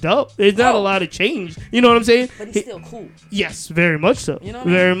changed up. There's not a lot of change. You know what I'm saying? But he's still cool. Yes, very much so. You know,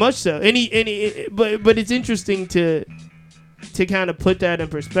 very much so. But it's interesting to kind of put that in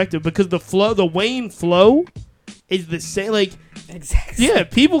perspective because the Wayne flow is the same. Like exactly. Yeah,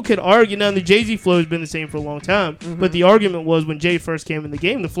 people could argue now. The Jay-Z flow has been the same for a long time, but the argument was when Jay first came in the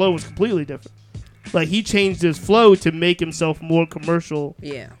game, the flow was completely different. Like he changed his flow to make himself more commercial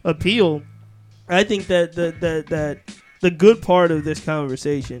appeal. I think that the good part of this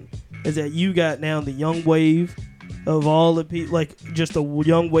conversation is that you got now the young wave of all the people, like just a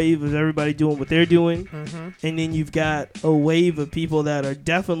young wave of everybody doing what they're doing, and then you've got a wave of people that are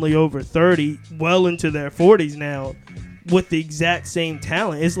definitely over 30, well into their 40s now, with the exact same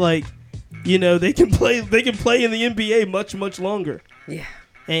talent. It's like, you know, they can play in the NBA much longer. Yeah.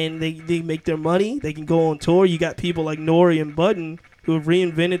 And they make their money. They can go on tour. You got people like Nori and Budden who have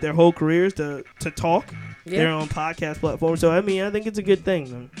reinvented their whole careers to talk. Yeah. They're on podcast platforms. So, I mean, I think it's a good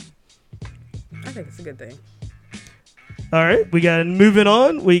thing, man. I think it's a good thing. All right. Moving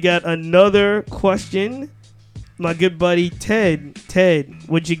on. We got another question. My good buddy, Ted. Ted,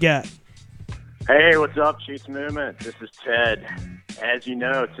 what you got? Hey, what's up, Chiefs Movement? This is Ted. As you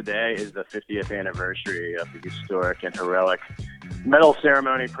know, today is the 50th anniversary of the historic and heroic medal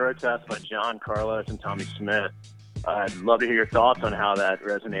ceremony protest by John Carlos and Tommy Smith. I'd love to hear your thoughts on how that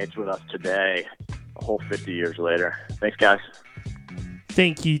resonates with us today, a whole 50 years later. Thanks, guys.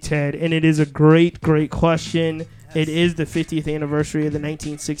 Thank you, Ted. And it is a great question. Yes. It is the 50th anniversary of the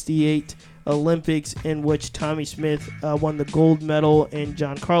 1968 Olympics, in which Tommy Smith won the gold medal and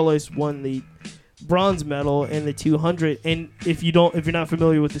John Carlos won the bronze medal in the 200. And if you're not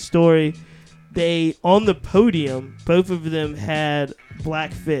familiar with the story, they on the podium, both of them had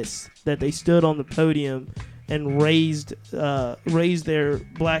black fists that they stood on the podium and raised their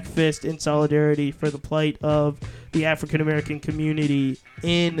black fist in solidarity for the plight of the African American community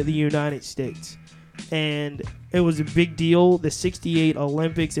in the United States. And it was a big deal. The 68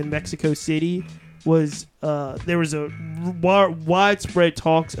 Olympics in Mexico City was there was a widespread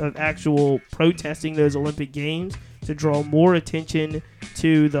talks of actual protesting those Olympic Games to draw more attention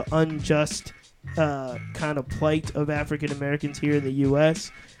to the unjust kind of plight of African Americans here in the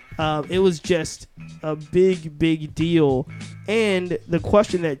U.S. It was just a big deal. And the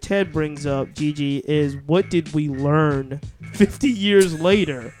question that Ted brings up, Gigi, is what did we learn 50 years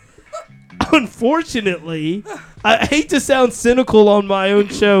later? Unfortunately, I hate to sound cynical on my own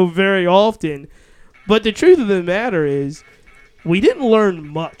show very often, but the truth of the matter is we didn't learn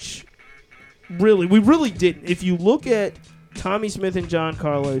much. Really, we really didn't. If you look at Tommy Smith and John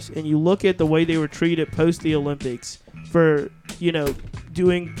Carlos and you look at the way they were treated post the Olympics for, you know,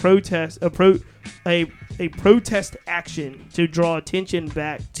 doing a protest action to draw attention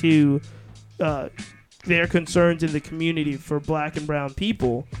back to their concerns in the community for black and brown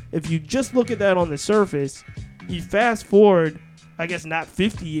people. If you just look at that on the surface, you fast forward, I guess not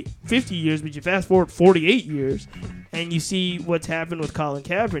 50 years, but you fast forward 48 years, and you see what's happened with Colin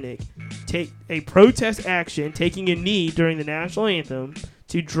Kaepernick. Take a protest action, taking a knee during the national anthem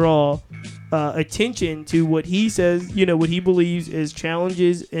to draw attention to what he says, you know, what he believes is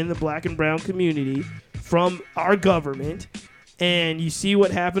challenges in the black and brown community from our government. And you see what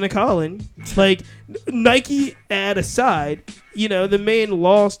happened to Colin. Like, Nike ad aside, you know, the man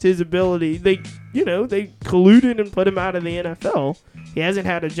lost his ability. They colluded and put him out of the NFL. He hasn't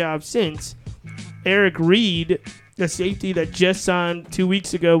had a job since. Eric Reed, a safety that just signed 2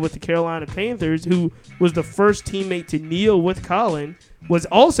 weeks ago with the Carolina Panthers, who was the first teammate to kneel with Colin, was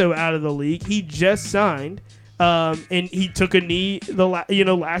also out of the league. He just signed, and he took a knee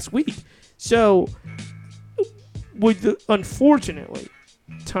last week. So, unfortunately,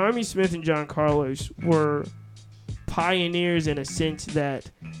 Tommy Smith and John Carlos were pioneers in a sense that,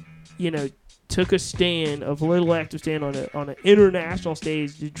 you know, took a stand, a political active stand on an international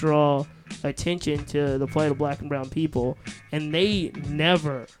stage to draw attention to the plight of black and brown people, and they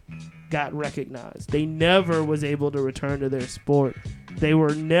never got recognized. They never was able to return to their sport. They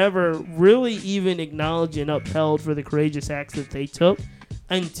were never really even acknowledged and upheld for the courageous acts that they took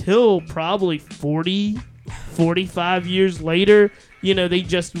until probably 45 years later. You know,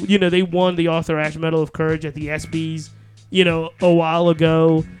 they won the Arthur Ashe Medal of Courage at the ESPYs a while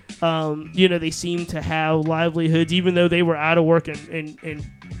ago. They seem to have livelihoods, even though they were out of work and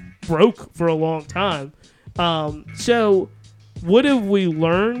broke for a long time. So what have we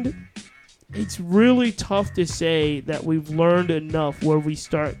learned? It's really tough to say that we've learned enough where we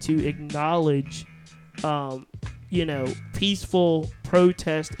start to acknowledge, peaceful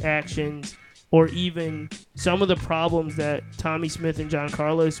protest actions, or even some of the problems that Tommy Smith and John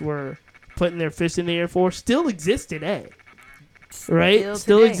Carlos were putting their fists in the air for still exist today. Right?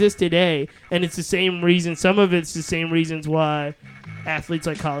 Still exists today. And it's the same reason. Some of it's the same reasons why athletes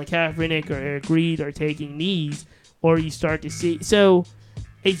like Colin Kaepernick or Eric Reed are taking knees, or you start to see. So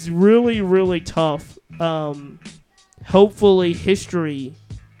it's really, really tough. Hopefully history,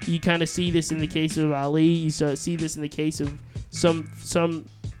 you kind of see this in the case of Ali. You see this in the case of some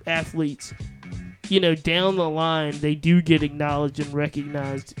athletes. Down the line, they do get acknowledged and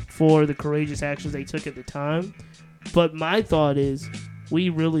recognized for the courageous actions they took at the time. But my thought is we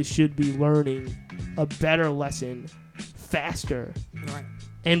really should be learning a better lesson faster. Right.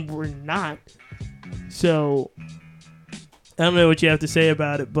 And we're not. So I don't know what you have to say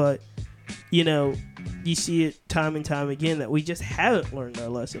about it, but you see it time and time again that we just haven't learned our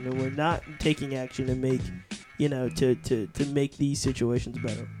lesson, and we're not taking action to make to make these situations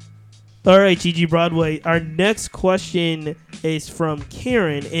better. All right, GG Broadway. Our next question is from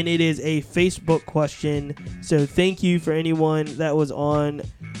Karen, and it is a Facebook question. So thank you for anyone that was on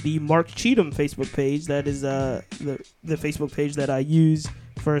the Mark Cheatham Facebook page. That is the Facebook page that I use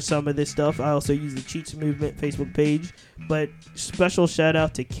for some of this stuff. I also use the Cheats Movement Facebook page. But special shout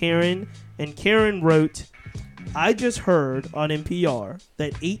out to Karen. And Karen wrote, I just heard on NPR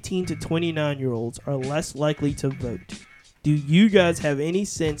that 18 to 29-year-olds are less likely to vote. Do you guys have any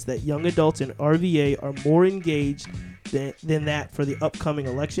sense that young adults in RVA are more engaged than that for the upcoming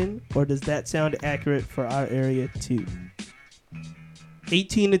election? Or does that sound accurate for our area too?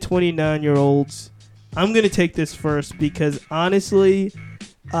 18 to 29-year-olds. I'm going to take this first because honestly,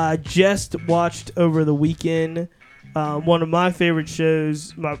 I just watched over the weekend one of my favorite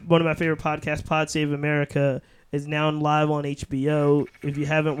shows, one of my favorite podcasts, Pod Save America, is now live on HBO. If you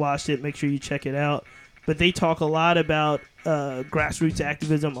haven't watched it, make sure you check it out. But they talk a lot about grassroots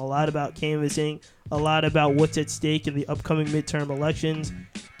activism, a lot about canvassing, a lot about what's at stake in the upcoming midterm elections.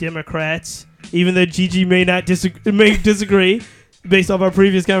 Democrats, even though Gigi may disagree, based off our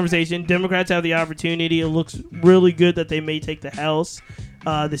previous conversation, Democrats have the opportunity. It looks really good that they may take the House.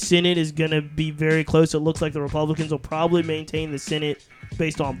 The Senate is going to be very close. It looks like the Republicans will probably maintain the Senate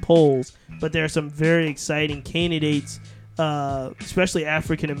based on polls. But there are some very exciting candidates, especially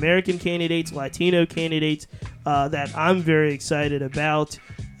African-American candidates, Latino candidates, that I'm very excited about.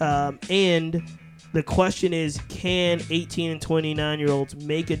 And the question is, can 18 and 29-year-olds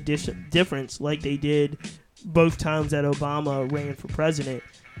make a difference like they did both times that Obama ran for president?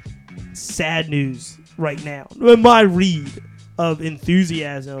 Sad news right now. My read of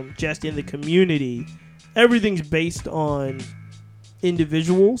enthusiasm just in the community, everything's based on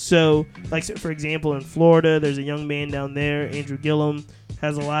individual. So, like, for example, in Florida, there's a young man down there, Andrew Gillum,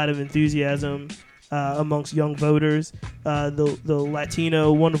 has a lot of enthusiasm amongst young voters.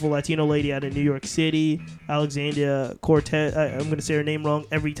 The wonderful Latino lady out of New York City, Alexandria Cortez, I'm going to say her name wrong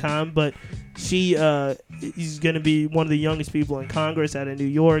every time, but she is going to be one of the youngest people in Congress out of New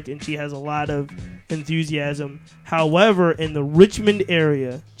York, and she has a lot of enthusiasm. However, in the Richmond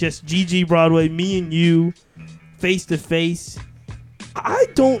area, just GG Broadway, me and you, face to face, I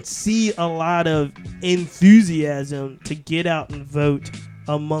don't see a lot of enthusiasm to get out and vote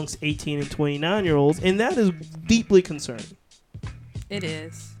amongst 18 and 29-year-olds, and that is deeply concerning. It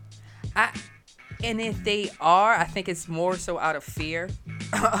is. And if they are, I think it's more so out of fear,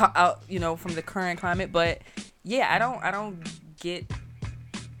 from the current climate. But yeah, I don't get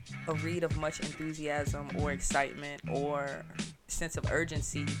a read of much enthusiasm or excitement or sense of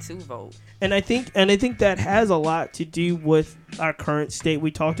urgency to vote. And I think that has a lot to do with our current state.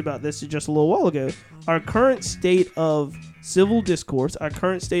 We talked about this just a little while ago. Mm-hmm. Our current state of civil discourse, our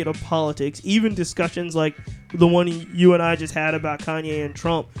current state of politics, even discussions like the one you and I just had about Kanye and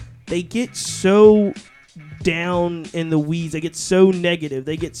Trump, they get so down in the weeds. They get so negative.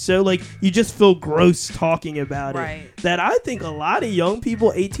 They get so, like, you just feel gross talking about it. That I think a lot of young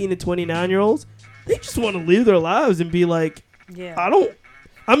people, 18 to 29-year-olds, they just want to live their lives and be like,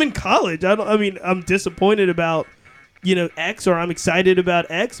 I'm in college. I'm disappointed about, X, or I'm excited about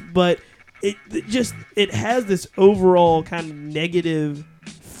X, but it has this overall kind of negative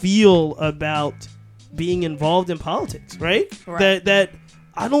feel about being involved in politics, right? That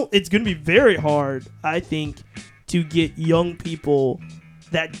it's going to be very hard, I think, to get young people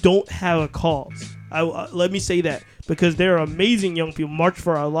that don't have a cause. Let me say that, because there are amazing young people. March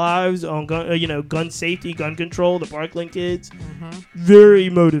for Our Lives on gun safety, gun control, the Parkland kids, very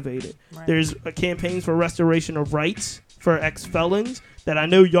motivated. Right. There's campaigns for restoration of rights for ex-felons that I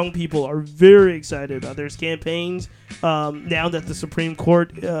know young people are very excited about. There's campaigns now that the Supreme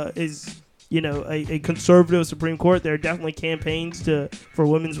Court is a conservative Supreme Court. There are definitely campaigns for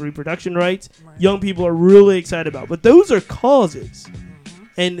women's reproduction rights. Right. Young people are really excited about. But those are causes.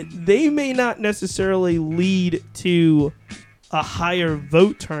 And they may not necessarily lead to a higher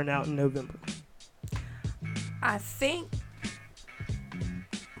vote turnout in November. Honestly,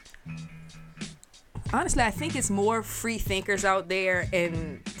 I think it's more free thinkers out there.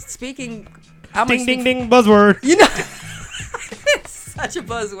 And speaking... Ding, buzzword. It's such a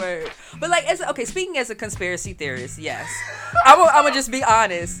buzzword. But speaking as a conspiracy theorist, yes. I'm gonna just be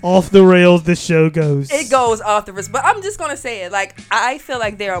honest. Off the rails the show goes. It goes off the rails. But I'm just gonna say it. I feel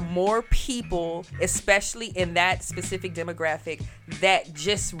like there are more people, especially in that specific demographic, that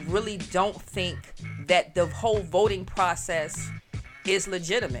just really don't think that the whole voting process is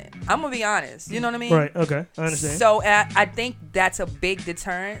legitimate. I'm gonna be honest. You know what I mean? Right. Okay. I understand. So I think that's a big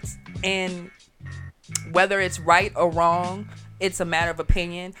deterrence. And whether it's right or wrong, it's a matter of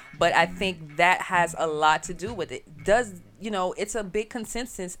opinion, but I think that has a lot to do with it. It's a big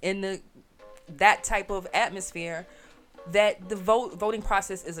consensus in that type of atmosphere that the voting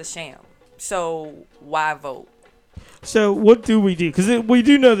process is a sham. So why vote? So what do we do? Because we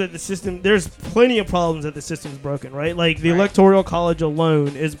do know that the system, there's plenty of problems that the system's broken, right? Like the Electoral College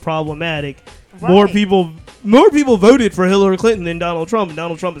alone is problematic. Right. More people voted for Hillary Clinton than Donald Trump, and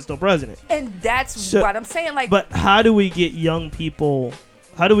Donald Trump is still president. And that's what I'm saying. But how do we get young people?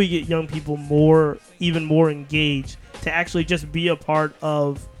 How do we get young people even more engaged to actually just be a part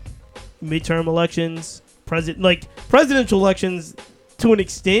of midterm elections, presidential elections to an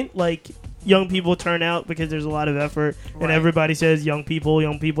extent? Like young people turn out because there's a lot of effort, and everybody says young people,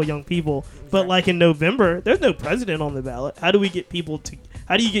 young people, young people. But like in November, there's no president on the ballot. How do we get people to?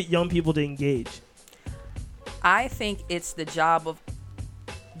 How do you get young people to engage? I think it's the job of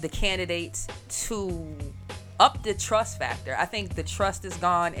the candidates to up the trust factor. I think the trust is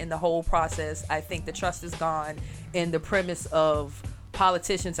gone in the whole process. I think the trust is gone in the premise of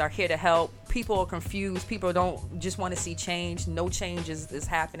politicians are here to help. People are confused. People don't just want to see change. No change is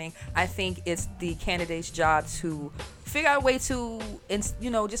happening. I think it's the candidate's job to figure out a way to,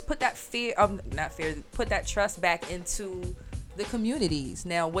 just put that put that trust back into the communities.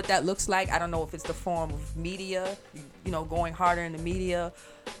 Now, what that looks like, I don't know if it's the form of media, going harder in the media,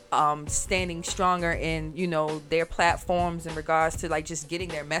 standing stronger in, their platforms in regards to just getting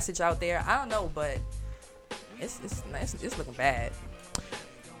their message out there. I don't know, but it's looking bad.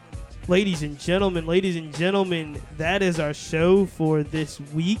 Ladies and gentlemen, that is our show for this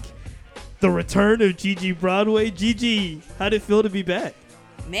week. The return of Gigi Broadway. Gigi, how did it feel to be back?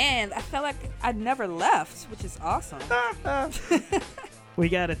 Man, I felt like I never left, which is awesome. We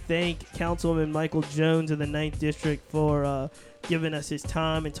got to thank Councilman Michael Jones of the 9th District for giving us his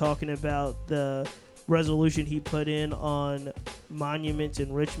time and talking about the resolution he put in on monuments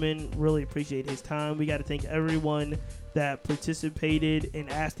in Richmond. Really appreciate his time. We got to thank everyone that participated in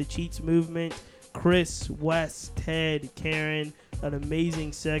Ask the Cheats movement. Chris, Wes, Ted, Karen, an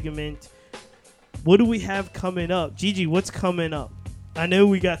amazing segment. What do we have coming up? Gigi, what's coming up? I know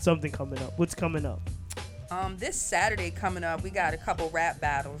we got something coming up. What's coming up? This Saturday coming up, we got a couple rap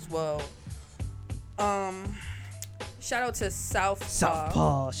battles. Well, shout out to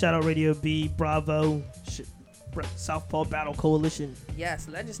Southpaw. Shout out Radio B, Bravo, Southpaw Battle Coalition. Yes,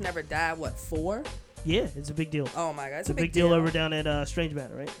 Legends Never Die. What, 4? Yeah, it's a big deal. Oh my God, it's a big deal over down at Strange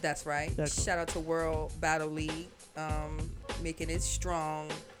Matter, right? That's right. That's cool. Shout out to World Battle League, making it strong.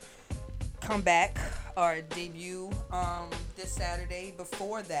 Comeback or debut this Saturday.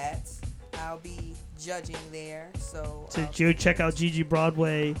 Before that, I'll be judging there. So you check out Gigi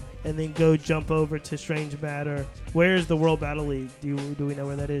Broadway and then go jump over to Strange Matter. Where is the World Battle League? Do we know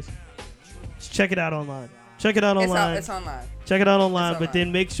where that is? Just check it out online. It's online. Check it out online, but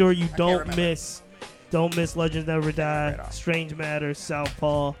then make sure you don't miss Legends Never Die, Strange Matter,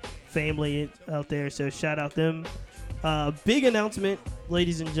 Southpaw, family out there. So shout out them. Big announcement,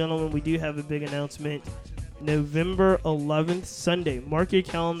 ladies and gentlemen. We do have a big announcement. November 11th, Sunday. Mark your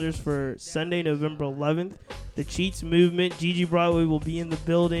calendars for Sunday, November 11th. The Cheats Movement. Gigi Broadway will be in the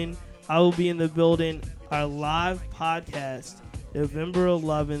building. I will be in the building. Our live podcast, November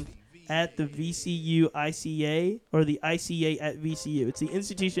 11th at the VCU ICA, or the ICA at VCU. It's the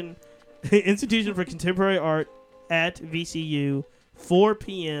Institution for Contemporary Art at VCU. 4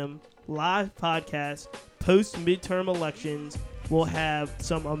 p.m. live podcast. Post midterm elections. We'll have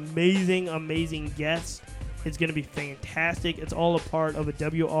some amazing guests. It's going to be fantastic. It's all a part of a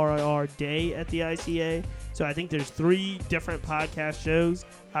WRIR day at the ICA. So I think there's 3 different podcast shows.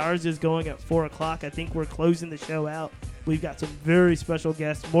 Ours is going at 4 o'clock. I think we're closing the show out. We've got some very special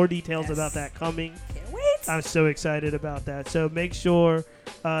guests. More details about that coming. Can't wait. I'm so excited about that. So make sure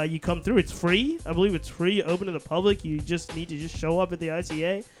you come through. It's free. I believe it's free, open to the public. You just need to just show up at the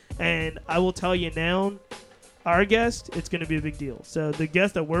ICA. And I will tell you now, our guest, it's going to be a big deal. So the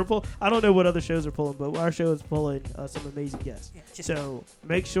guest that we're pulling, I don't know what other shows are pulling, but our show is pulling some amazing guests. So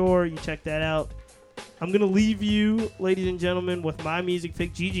make sure you check that out. I'm going to leave you, ladies and gentlemen, with my music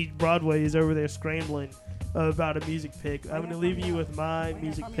pick. Gigi Broadway is over there scrambling about a music pick. I'm going to leave you with my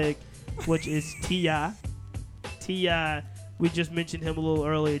music pick, which is T.I. T.I., we just mentioned him a little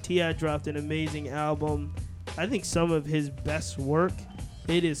earlier. T.I. dropped an amazing album. I think some of his best work.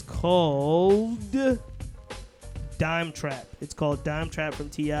 It is called Dime Trap. It's called Dime Trap from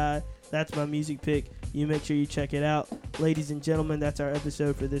T.I. That's my music pick. You make sure you check it out. Ladies and gentlemen, that's our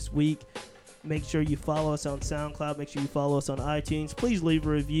episode for this week. Make sure you follow us on SoundCloud. Make sure you follow us on iTunes. Please leave a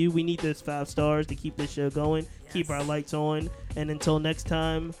review. We need those 5 stars to keep this show going, keep our lights on. And until next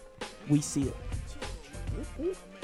time, we see you.